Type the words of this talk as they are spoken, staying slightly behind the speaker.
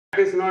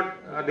Is not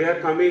they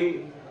are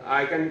coming.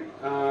 I can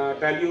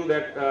tell you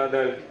that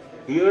the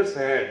years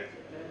ahead,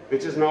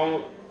 which is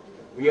now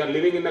we are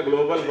living in a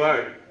global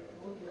world,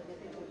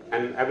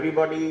 and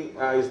everybody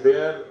is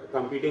there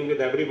competing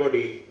with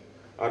everybody,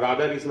 or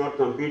rather is not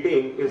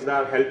competing, is they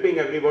are helping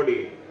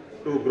everybody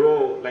to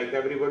grow. Like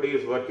everybody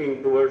is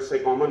working towards a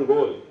common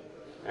goal,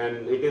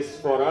 and it is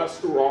for us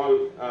to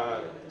all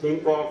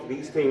think of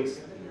these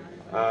things,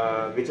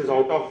 which is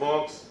out of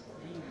box,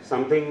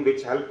 something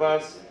which help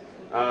us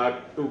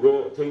to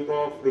go think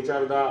of which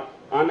are the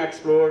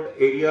unexplored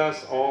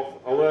areas of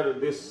our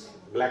this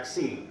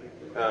galaxy,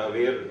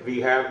 where we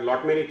have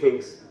lot many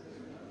things,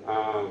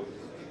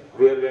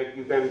 where like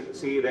you can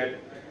see that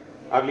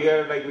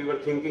earlier, like we were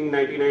thinking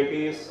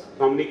 1990s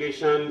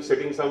communication,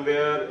 sitting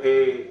somewhere,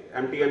 a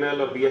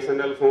MTNL or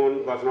BSNL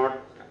phone was not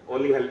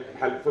only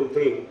helpful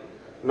thing.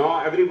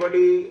 Now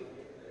everybody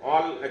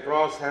all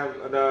across have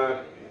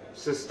the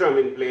system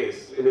in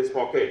place in his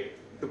pocket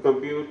to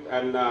compute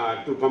and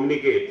to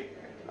communicate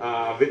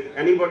with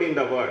anybody in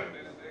the world.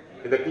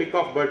 With the click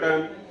of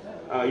button,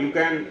 you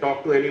can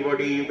talk to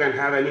anybody, you can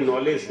have any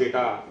knowledge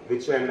data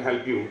which can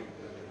help you.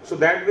 So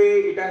that way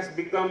it has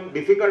become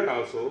difficult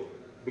also,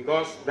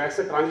 because that's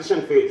a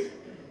transition phase.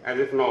 As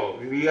if now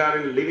we are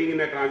living in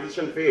a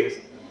transition phase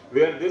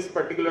where this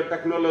particular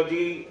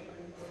technology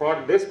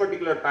for this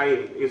particular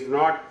time is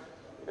not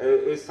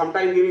is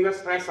sometimes giving us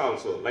stress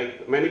also.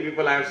 Like many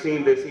people I have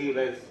seen, they see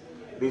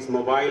this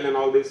mobile and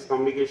all this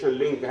communication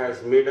link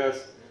has made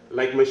us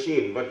like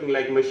machine, working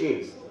like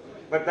machines.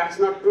 But that's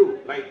not true.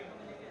 Like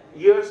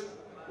years,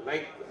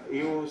 like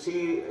you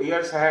see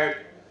years ahead,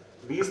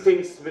 these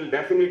things will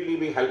definitely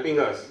be helping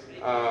us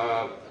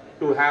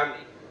to have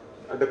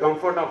the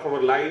comfort of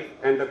our life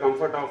and the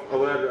comfort of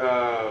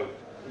our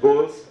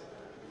goals.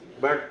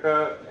 But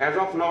as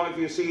of now, if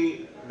you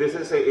see, this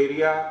is an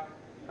area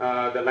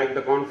like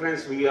the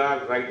conference we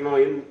are right now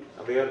in,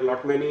 where a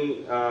lot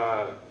many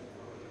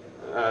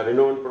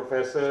renowned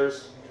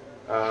professors,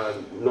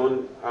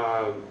 known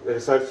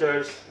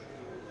researchers,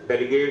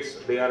 delegates,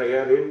 they are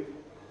here in.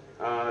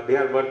 They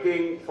are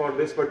working for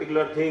this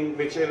particular thing,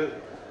 which will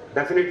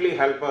definitely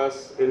help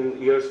us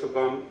in years to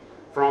come.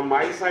 From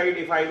my side,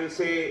 if I will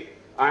say,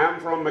 I am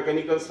from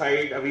mechanical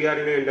side. We are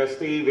in an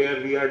industry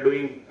where we are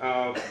doing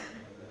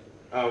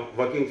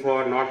working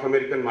for North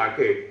American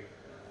market,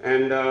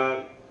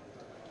 and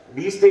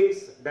these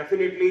things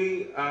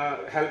definitely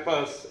help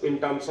us in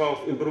terms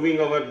of improving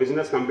our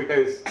business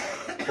competence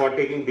for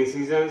taking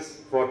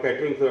decisions, for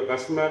catering to the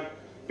customer.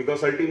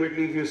 Because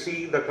ultimately, if you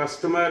see, the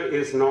customer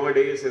is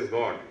nowadays is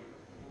God,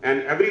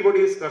 and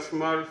everybody is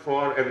customer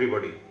for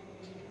everybody.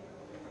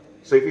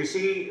 So if you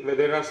see, where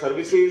there are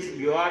services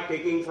you are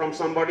taking from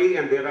somebody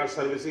and there are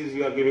services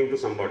you are giving to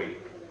somebody.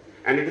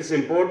 And it is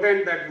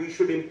important that we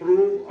should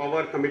improve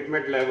our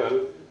commitment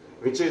level,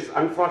 which is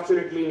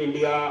unfortunately in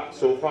India,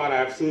 so far I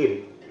have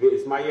seen,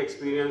 it's my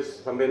experience,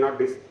 some may not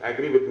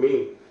agree with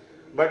me,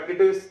 but it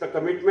is the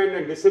commitment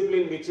and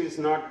discipline which is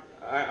not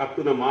up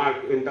to the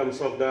mark in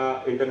terms of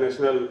the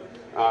international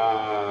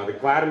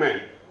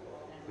requirement,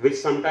 which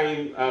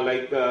sometimes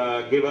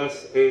give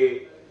us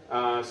a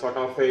sort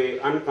of a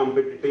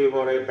uncompetitive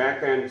or a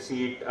back-end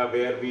seat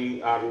where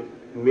we are,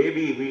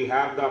 maybe we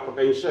have the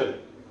potential,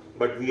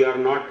 but we are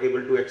not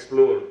able to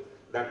explore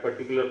that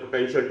particular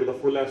potential to the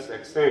fullest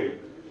extent.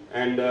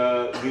 And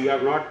we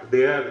are not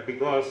there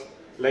because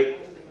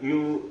like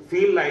you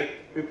feel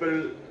like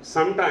people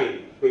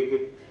sometimes take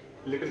it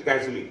little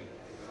casually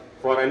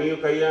for any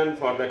occasion,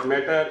 for that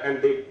matter,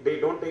 and they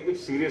don't take it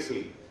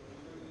seriously.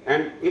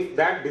 And if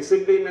that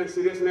discipline and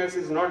seriousness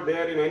is not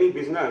there in any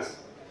business,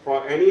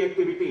 for any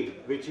activity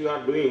which you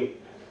are doing,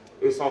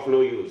 is of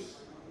no use.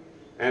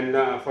 And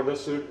for the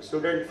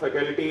student,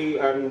 faculty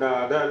and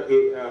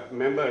other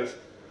members,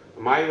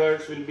 my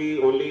words will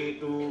be only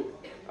to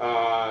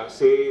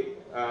say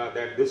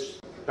that this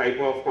type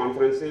of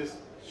conferences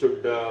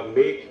should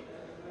make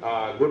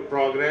good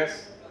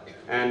progress,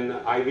 and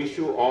I wish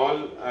you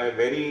all a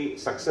very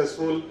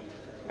successful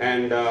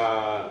and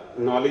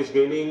knowledge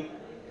gaining.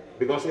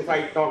 Because if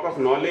I talk of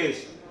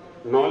knowledge,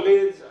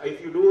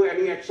 if you do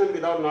any action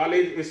without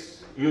knowledge,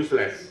 is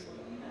useless.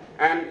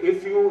 And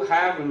if you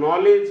have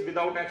knowledge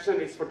without action,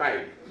 it's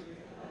futile.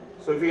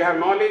 So if you have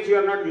knowledge, you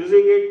are not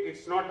using it,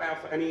 it's not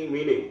of any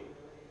meaning.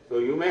 So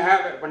you may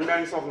have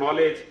abundance of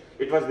knowledge,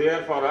 it was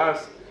there for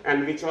us,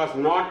 and which was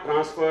not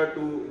transferred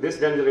to this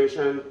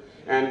generation,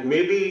 and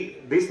maybe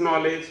this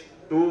knowledge,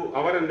 to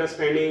our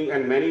understanding,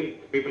 and many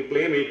people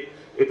claim it,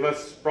 it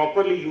was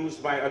properly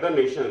used by other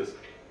nations,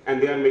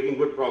 and they are making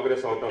good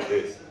progress out of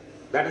this.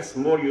 That is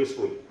more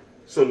useful.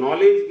 So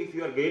knowledge, if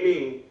you are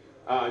gaining,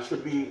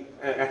 should be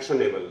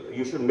actionable.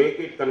 You should make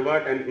it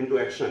convert and into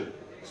action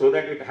so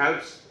that it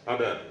helps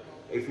other.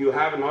 If you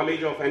have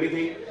knowledge of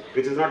anything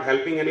which is not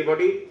helping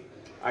anybody,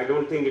 I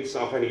don't think it's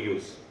of any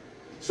use.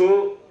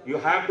 So you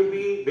have to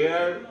be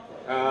there.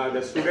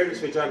 The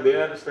students which are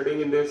there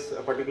studying in this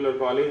particular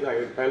college,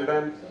 I tell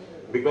them,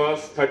 because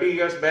 30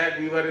 years back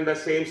we were in the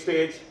same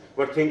stage,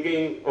 were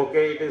thinking,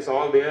 okay, it is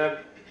all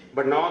there,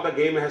 but now the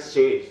game has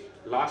changed.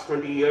 Last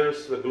 20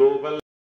 years, the global